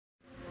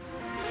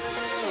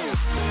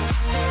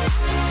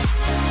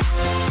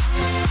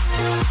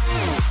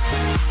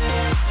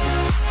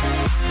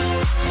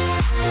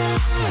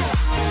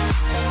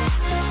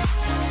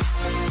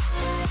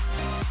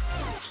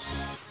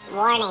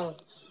Warning.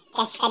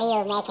 This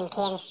video will make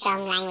impede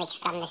strong language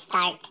from the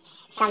start.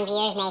 Some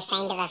viewers may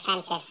find it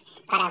offensive,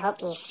 but I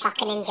hope you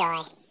fucking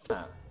enjoy.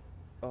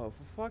 Oh,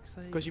 for fuck's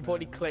sake. Because you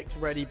probably clicked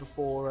ready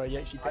before you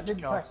actually picked your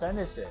press cast.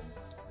 anything.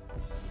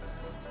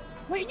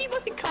 Wait, you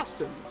went in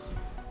customs?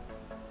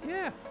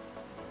 Yeah.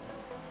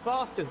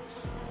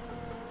 Bastards.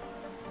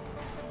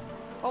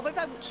 Oh, they've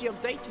actually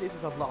updated this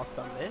since I've last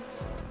done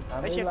this.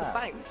 How They many actually have the laps?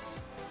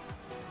 banks.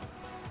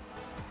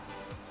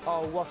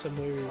 Oh, what a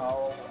move.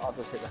 Oh, I'll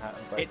just hit the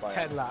handbrake. It's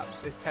 10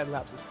 laps. It's 10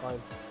 laps, it's fine.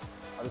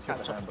 I'll just hit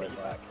Catch the up and get handbrake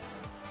you back.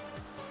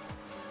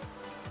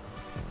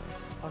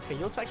 Okay,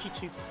 you're actually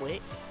too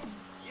quick.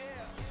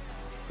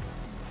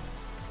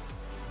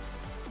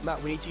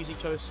 Matt, we need to use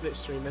each other's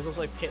slipstream. There's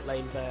also a pit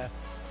lane there.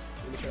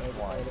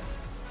 Why?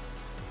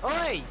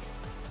 Oi!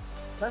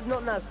 That's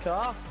not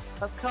NASCAR.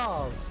 That's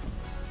cars.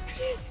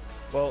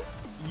 Well,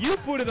 you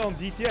put it on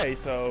GTA,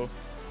 so...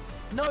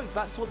 No,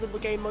 that's what the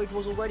game mode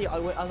was already.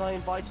 As I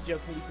invited you, I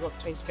completely forgot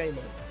to change the game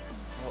mode.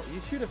 Well, you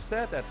should have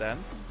said that then.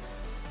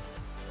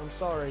 I'm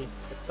sorry.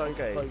 Don't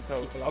Okay, vote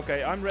so... people up.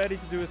 Okay, I'm ready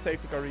to do a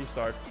safety car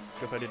restart,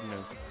 because I didn't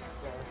know.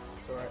 Yeah,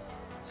 it's alright.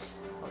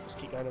 I'll just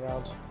keep going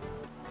around.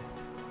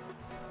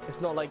 It's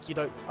not like you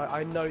don't...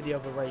 I know the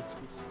other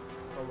races.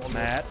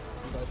 Matt?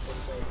 You guys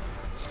probably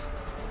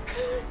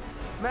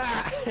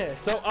Matt!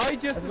 So I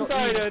just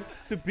decided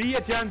to be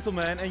a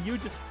gentleman and you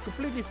just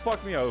completely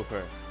fucked me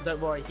over. Don't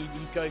worry,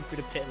 he's going through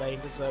the pit lane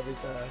to serve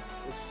his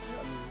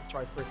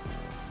drive-through.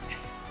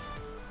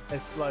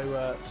 There's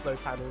slow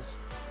panels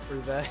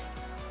through there.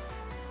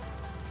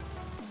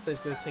 So it's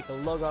going to take a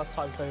long ass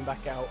time coming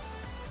back out.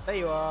 There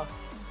you are.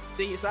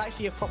 See, it's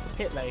actually a proper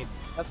pit lane.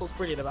 That's what's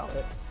brilliant about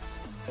it.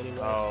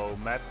 Anyway. Oh,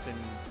 Matt's in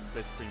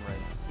split screen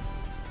range.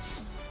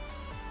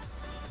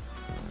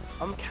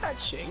 I'm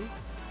catching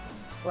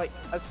like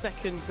a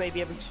second,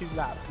 maybe every 2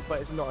 laps, but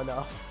it's not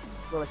enough.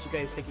 Unless you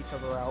guys take each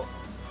other out.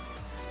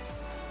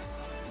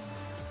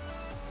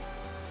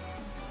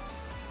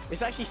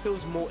 This actually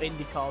feels more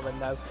IndyCar than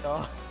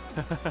NASCAR. I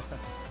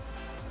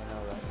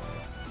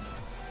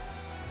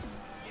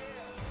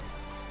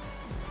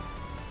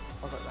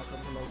like that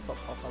comes a non-stop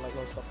hop. I like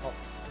non-stop hop.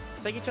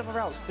 Take each other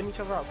out, spin each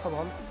other out. Come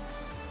on.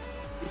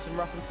 Do some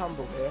rough and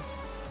tumble here.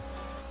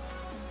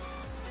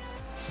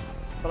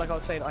 But like I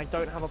was saying, I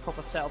don't have a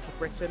proper setup for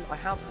Britain. I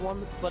have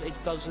one, but it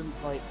doesn't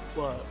like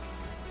work.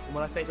 And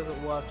when I say it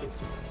doesn't work, it's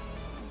just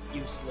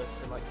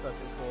useless in like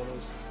certain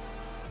corners.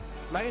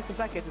 Magnus and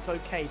Beckett, it's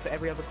okay, but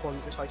every other corner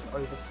just likes to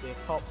oversteer.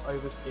 Tops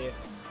oversteer,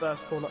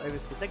 first corner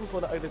oversteer, second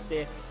corner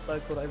oversteer,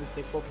 third corner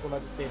oversteer, fourth corner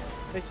oversteer.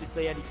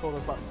 Basically any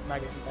corner but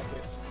Magnus and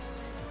Beckett's.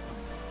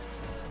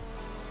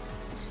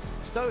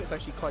 Stowe, it's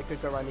actually quite good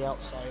go around the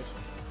outside.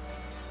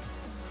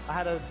 I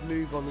had a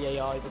move on the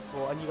AI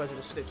before, and you guys are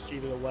just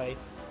slipstreaming away.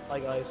 Hi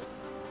guys.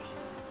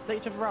 Take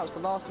each other out, it's the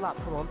last lap,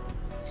 come on.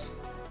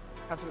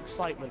 Have some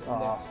excitement in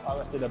this. I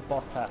left in a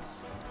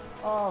Bottas.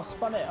 Oh,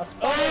 spun it, I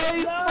spun Oh, it!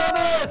 he No!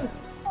 spun it!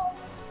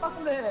 Oh,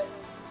 spun it!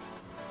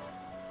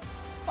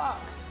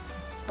 Fuck!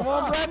 Come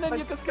on, Brandon,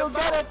 you can still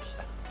get it!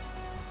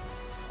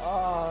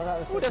 Oh, that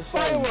was Oh, such there's a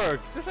shame.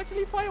 fireworks! There's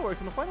actually fireworks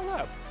on the final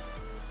lap.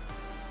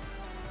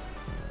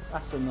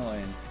 That's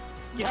annoying.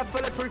 You have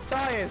bulletproof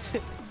tyres!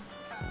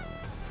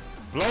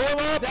 Blow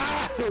him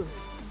up! No!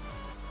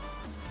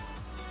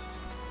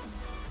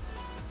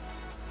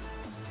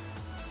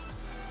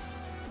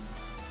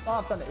 Oh,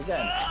 I've done it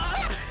again.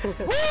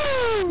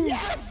 Woo!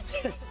 Yes!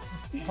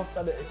 I've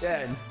done it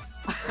again.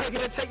 I'm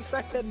gonna take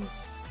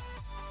seconds.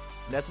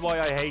 That's why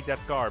I hate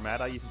that car,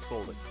 Matt. I even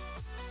sold it.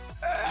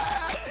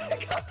 I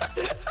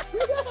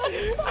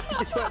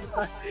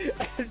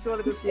just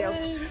wanted to see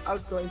how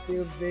close he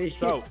would be.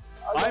 So,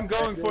 I'm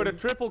going for the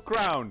triple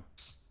crown.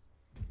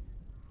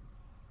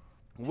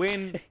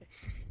 Win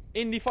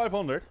Indy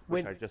 500,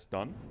 which I just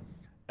done.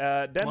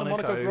 Then the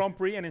Monaco Grand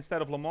Prix, and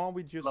instead of Le Mans,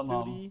 we just do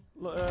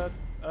the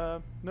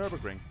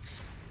Nürburgring.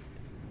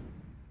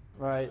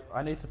 Right,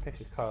 I need to pick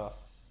a car.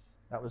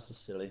 That was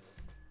just silly.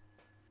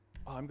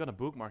 Oh, I'm gonna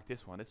bookmark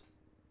this one.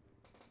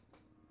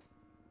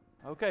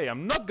 Okay,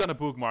 I'm not gonna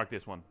bookmark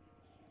this one.